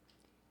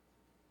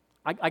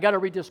 I got to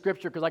read this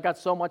scripture because I got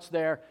so much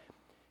there.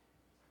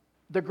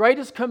 The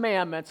greatest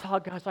commandments, oh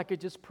gosh, I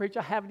could just preach.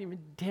 I haven't even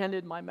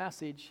dented my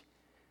message.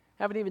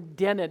 Haven't even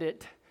dented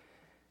it.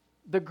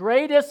 The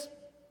greatest,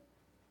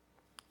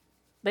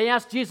 they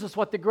asked Jesus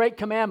what the great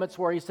commandments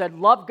were. He said,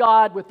 love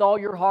God with all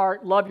your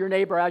heart, love your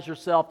neighbor as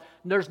yourself.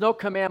 And there's no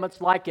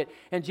commandments like it.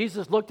 And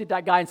Jesus looked at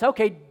that guy and said,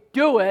 okay,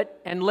 do it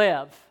and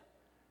live.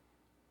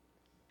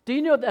 Do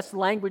you know that's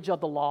language of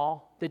the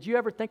law? Did you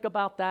ever think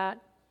about that?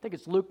 I think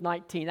it's Luke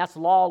 19. That's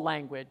law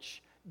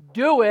language.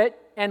 Do it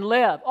and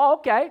live. Oh,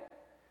 okay.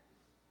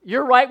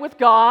 You're right with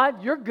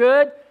God. You're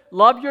good.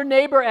 Love your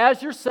neighbor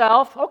as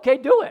yourself. Okay,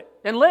 do it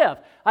and live.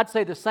 I'd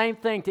say the same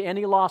thing to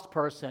any lost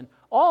person.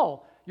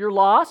 Oh, you're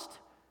lost?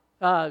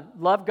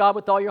 Love God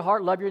with all your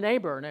heart. Love your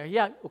neighbor. And,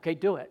 yeah, okay,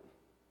 do it.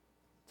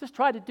 Just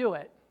try to do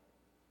it.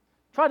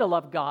 Try to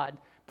love God.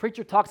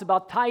 Preacher talks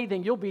about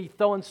tithing. You'll be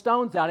throwing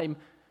stones at him.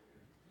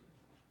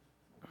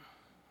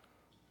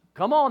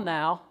 Come on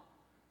now.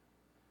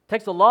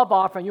 Takes a love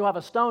offering, you'll have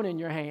a stone in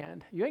your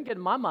hand. You ain't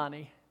getting my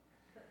money,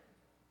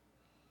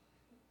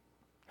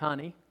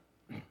 honey.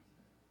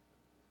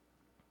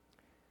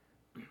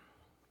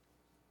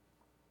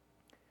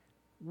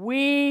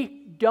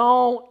 We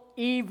don't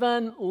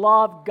even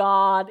love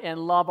God and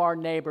love our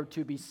neighbor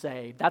to be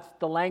saved. That's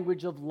the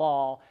language of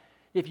law.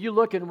 If you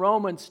look in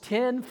Romans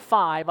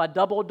 10:5, I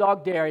double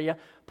dog dare you,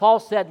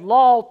 Paul said,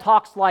 law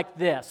talks like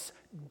this: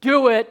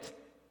 do it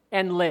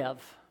and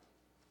live.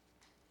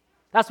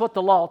 That's what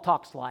the law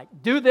talks like.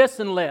 Do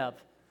this and live.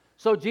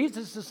 So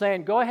Jesus is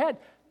saying, go ahead,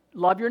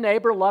 love your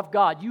neighbor, love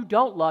God. You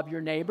don't love your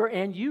neighbor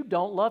and you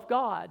don't love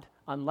God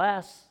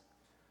unless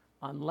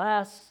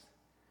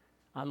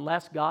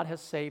God has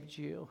saved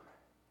you,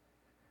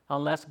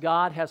 unless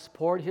God has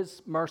poured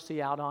His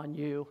mercy out on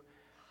you,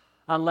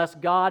 unless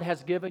God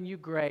has given you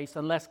grace,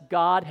 unless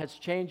God has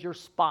changed your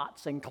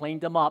spots and cleaned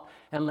them up,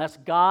 unless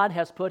God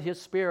has put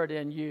His Spirit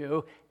in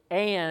you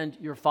and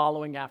you're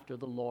following after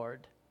the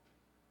Lord.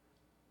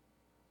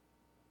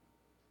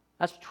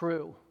 That's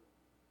true.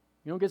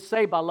 You don't get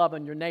saved by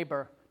loving your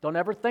neighbor. Don't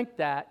ever think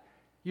that.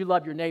 You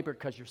love your neighbor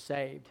because you're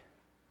saved.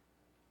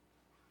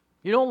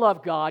 You don't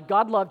love God.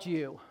 God loved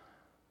you.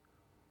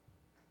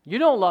 You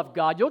don't love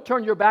God. You'll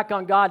turn your back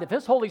on God. If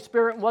His Holy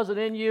Spirit wasn't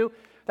in you,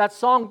 that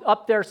song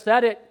up there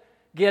said it,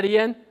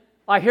 Gideon.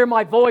 I hear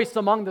my voice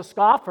among the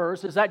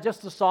scoffers. Is that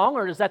just a song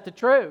or is that the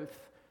truth?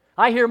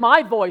 I hear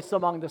my voice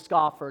among the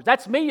scoffers.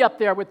 That's me up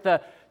there with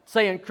the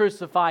saying,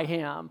 crucify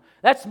Him.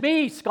 That's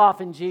me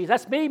scoffing Jesus.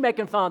 That's me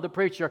making fun of the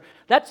preacher.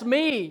 That's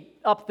me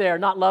up there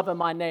not loving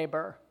my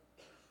neighbor.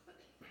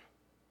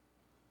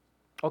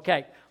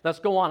 Okay, let's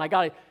go on.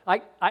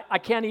 I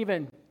can't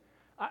even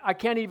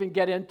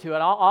get into it.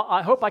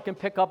 I hope I can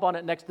pick up on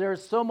it next.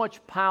 There's so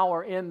much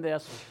power in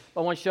this.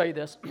 I want to show you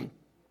this,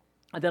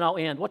 and then I'll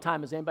end. What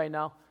time is anybody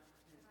know?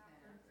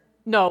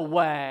 No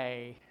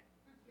way.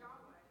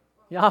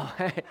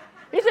 Yahweh.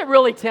 Is it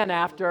really 10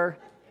 after?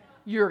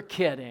 You're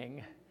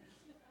kidding.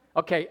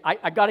 Okay,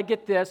 I got to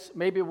get this.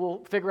 Maybe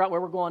we'll figure out where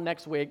we're going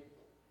next week.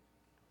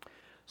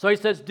 So he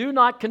says, do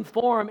not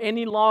conform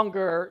any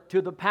longer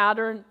to the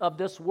pattern of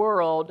this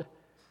world,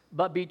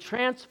 but be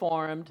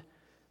transformed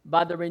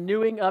by the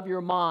renewing of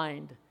your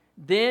mind.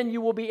 Then you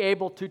will be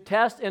able to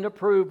test and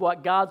approve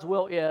what God's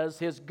will is,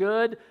 His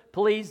good,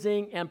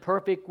 pleasing, and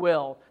perfect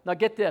will. Now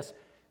get this.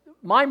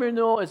 Mind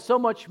renewal is so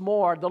much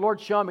more, the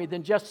Lord showed me,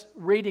 than just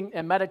reading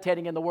and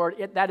meditating in the Word.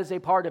 That is a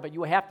part of it.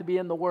 You have to be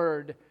in the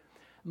Word.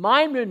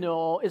 Mind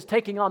renewal is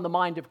taking on the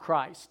mind of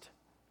Christ.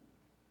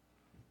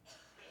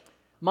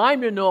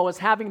 Mind renewal is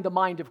having the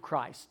mind of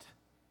Christ.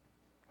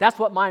 That's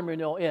what mind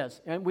renewal is.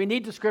 And we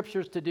need the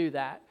Scriptures to do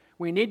that.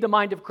 We need the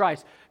mind of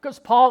Christ. Because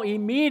Paul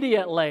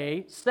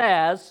immediately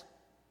says,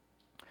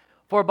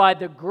 for by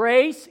the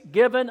grace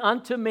given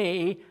unto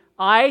me,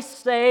 I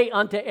say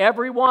unto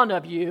every one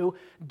of you,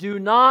 do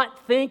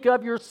not think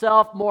of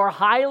yourself more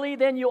highly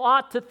than you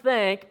ought to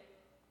think,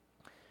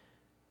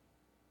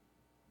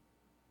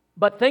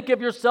 but think of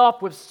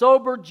yourself with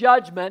sober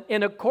judgment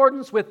in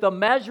accordance with the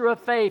measure of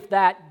faith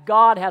that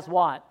God has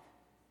what?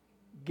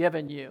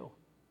 Given you.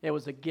 It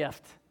was a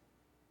gift.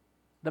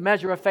 The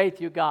measure of faith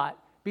you got.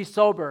 Be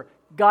sober.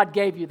 God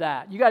gave you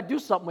that. You got to do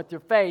something with your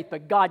faith,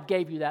 but God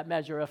gave you that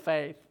measure of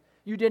faith.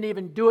 You didn't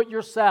even do it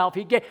yourself.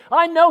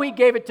 I know He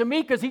gave it to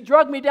me because He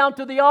drugged me down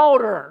to the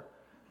altar.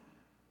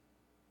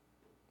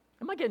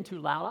 Am I getting too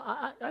loud?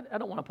 I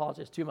don't want to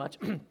apologize too much.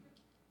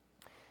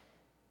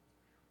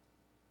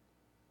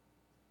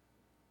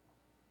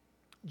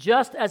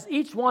 Just as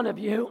each one of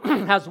you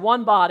has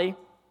one body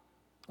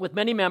with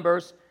many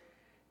members,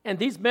 and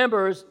these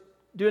members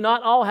do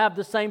not all have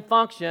the same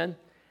function,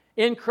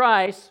 in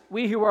Christ,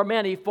 we who are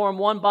many form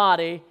one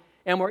body,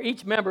 and we're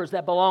each members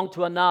that belong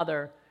to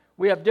another.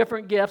 We have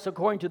different gifts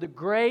according to the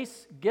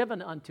grace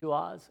given unto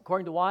us.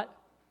 According to what?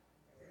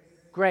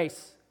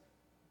 Grace.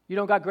 You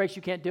don't got grace,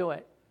 you can't do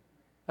it.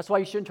 That's why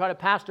you shouldn't try to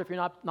pastor if you're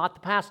not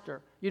the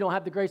pastor. You don't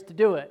have the grace to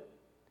do it.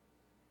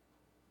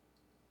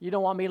 You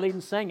don't want me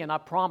leading singing, I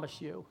promise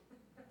you.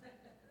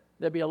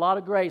 There'd be a lot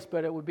of grace,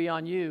 but it would be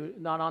on you,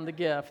 not on the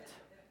gift.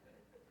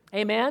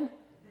 Amen?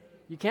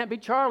 You can't be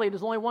Charlie.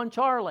 There's only one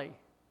Charlie.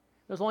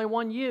 There's only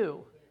one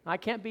you. I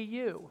can't be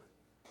you.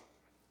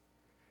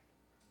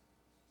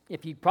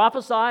 If you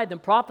prophesy, then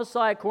prophesy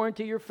according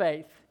to your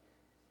faith.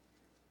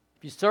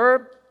 If you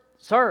serve,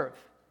 serve.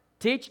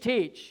 Teach,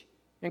 teach.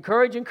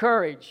 Encourage,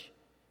 encourage.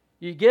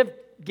 You give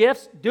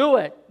gifts, do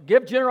it.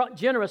 Give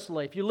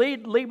generously. If you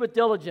lead, lead with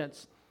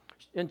diligence.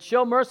 And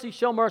show mercy,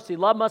 show mercy.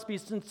 Love must be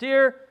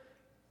sincere.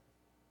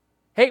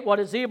 Hate what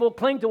is evil.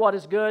 Cling to what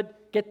is good.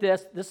 Get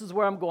this. This is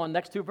where I'm going.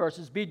 Next two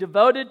verses. Be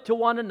devoted to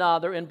one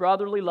another in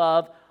brotherly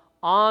love.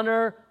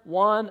 Honor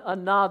one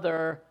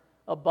another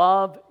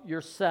above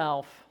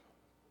yourself.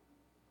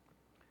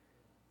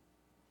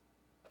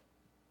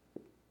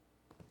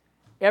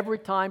 Every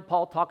time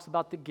Paul talks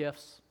about the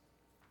gifts,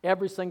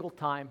 every single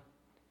time,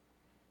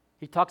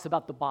 he talks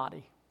about the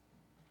body.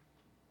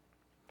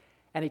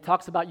 And he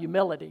talks about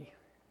humility.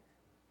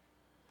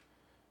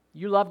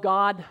 You love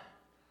God.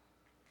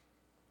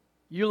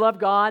 You love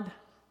God.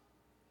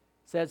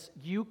 Says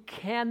you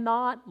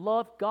cannot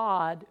love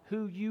God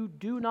who you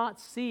do not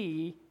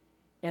see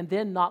and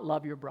then not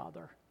love your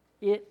brother.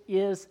 It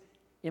is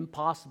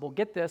impossible.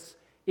 Get this.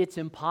 It's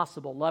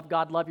impossible. Love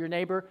God, love your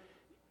neighbor.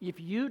 If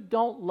you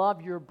don't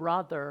love your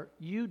brother,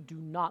 you do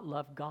not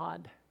love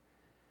God.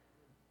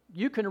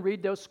 You can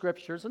read those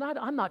scriptures, and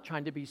I'm not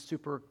trying to be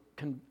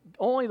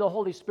only the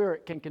Holy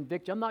Spirit can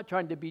convict you. I'm not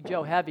trying to be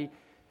Joe Heavy.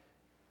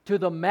 To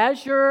the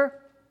measure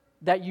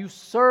that you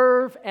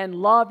serve and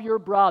love your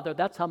brother,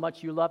 that's how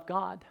much you love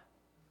God.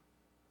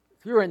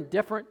 If you're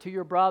indifferent to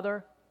your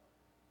brother,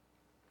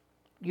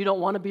 you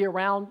don't want to be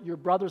around your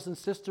brothers and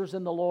sisters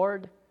in the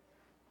Lord,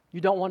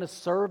 you don't want to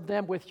serve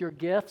them with your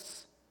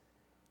gifts,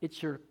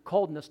 it's your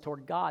coldness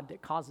toward God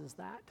that causes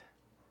that.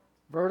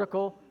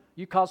 Vertical,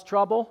 you cause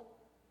trouble,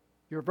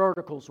 your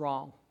vertical's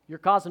wrong. You're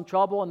causing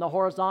trouble in the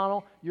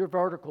horizontal, your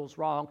vertical's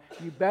wrong.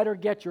 You better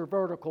get your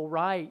vertical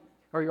right,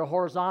 or your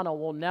horizontal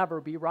will never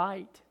be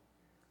right.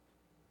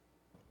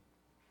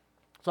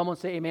 Someone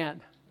say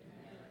amen.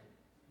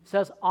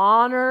 says,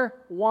 honor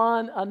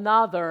one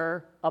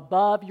another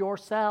above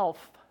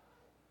yourself.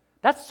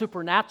 That's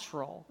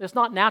supernatural. It's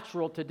not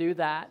natural to do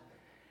that.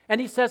 And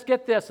he says,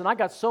 get this, and I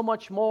got so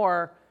much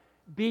more,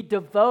 be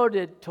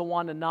devoted to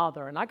one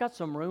another. And I got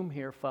some room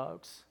here,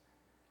 folks.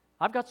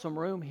 I've got some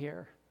room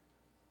here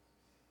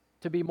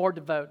to be more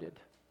devoted.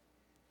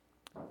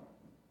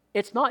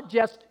 It's not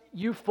just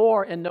you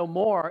four and no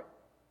more.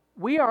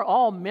 We are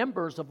all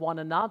members of one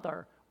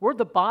another. We're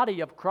the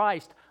body of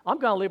Christ. I'm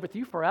going to live with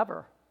you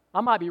forever.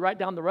 I might be right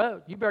down the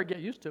road. You better get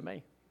used to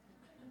me.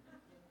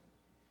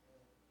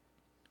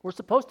 We're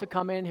supposed to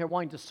come in here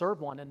wanting to serve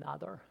one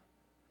another,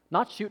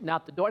 not shooting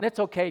out the door. And it's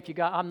okay if you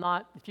got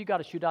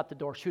to shoot out the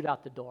door, shoot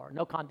out the door.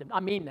 No condemnation. I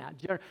mean that.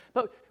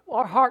 But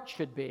our heart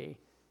should be,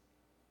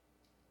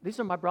 these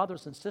are my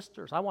brothers and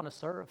sisters. I want to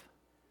serve.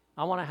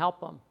 I want to help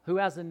them. Who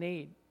has a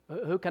need?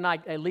 Who can I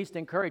at least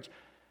encourage?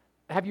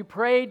 Have you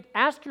prayed?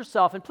 Ask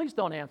yourself, and please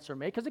don't answer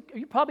me, because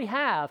you probably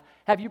have.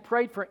 Have you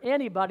prayed for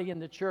anybody in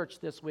the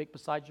church this week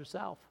besides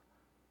yourself?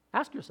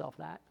 Ask yourself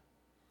that.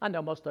 I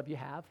know most of you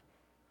have.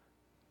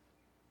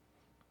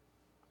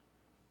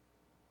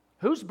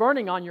 Who's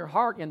burning on your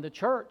heart in the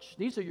church?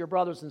 These are your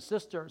brothers and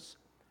sisters.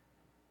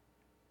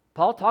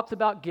 Paul talks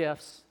about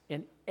gifts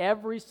in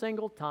every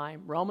single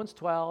time. Romans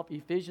 12,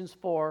 Ephesians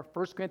 4,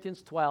 1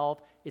 Corinthians 12,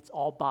 it's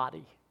all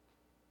body.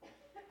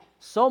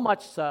 So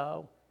much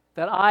so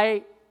that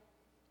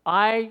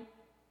I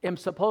am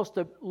supposed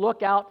to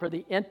look out for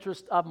the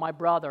interest of my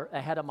brother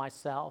ahead of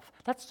myself.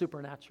 That's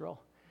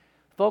supernatural.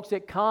 Folks,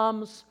 it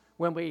comes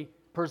when we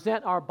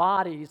present our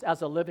bodies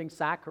as a living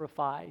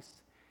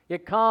sacrifice.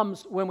 It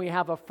comes when we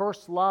have a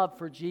first love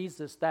for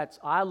Jesus. That's,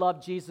 I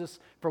love Jesus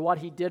for what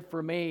he did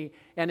for me.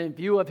 And in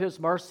view of his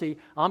mercy,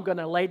 I'm going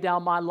to lay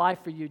down my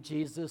life for you,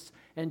 Jesus.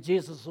 And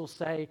Jesus will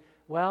say,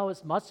 well,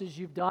 as much as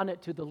you've done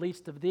it to the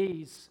least of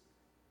these,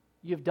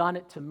 you've done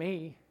it to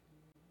me.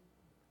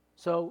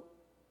 So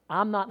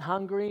I'm not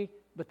hungry,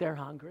 but they're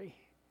hungry.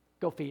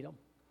 Go feed them.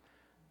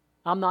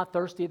 I'm not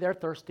thirsty, they're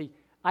thirsty.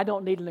 I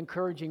don't need an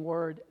encouraging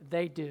word,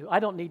 they do. I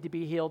don't need to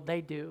be healed,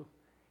 they do.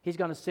 He's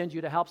going to send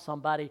you to help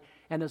somebody.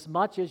 And as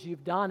much as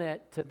you've done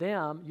it to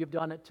them, you've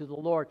done it to the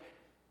Lord.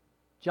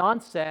 John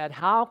said,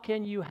 how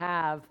can you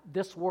have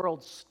this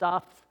world's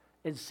stuff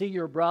and see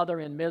your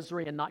brother in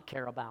misery and not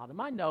care about him?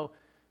 I know,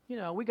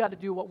 we got to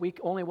do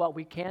only what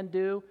we can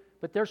do,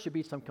 but there should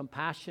be some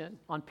compassion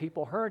on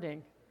people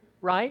hurting,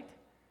 right?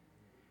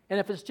 And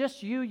if it's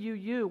just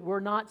you, we're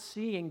not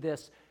seeing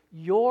this.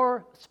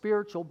 Your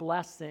spiritual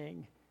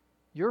blessing,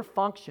 your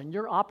function,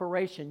 your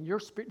operation, your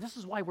spirit, this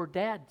is why we're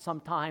dead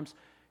sometimes,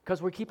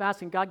 because we keep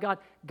asking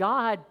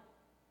God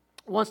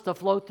wants to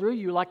flow through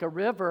you like a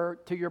river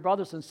to your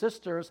brothers and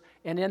sisters,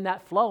 and in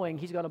that flowing,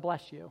 he's going to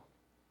bless you.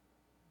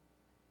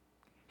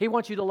 He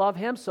wants you to love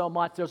him so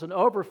much, there's an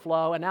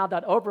overflow, and now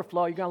that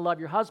overflow, you're going to love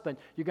your husband,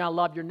 you're going to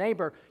love your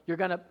neighbor, you're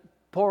going to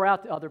pour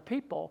out to other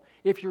people.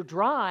 If you're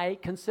dry,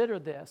 consider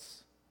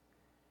this.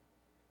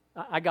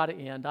 I got to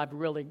end. I've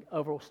really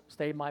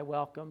overstayed my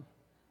welcome.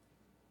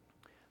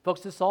 Folks,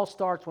 this all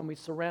starts when we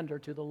surrender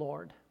to the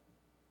Lord.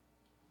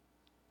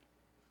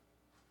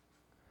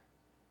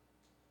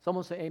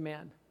 Someone say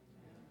amen.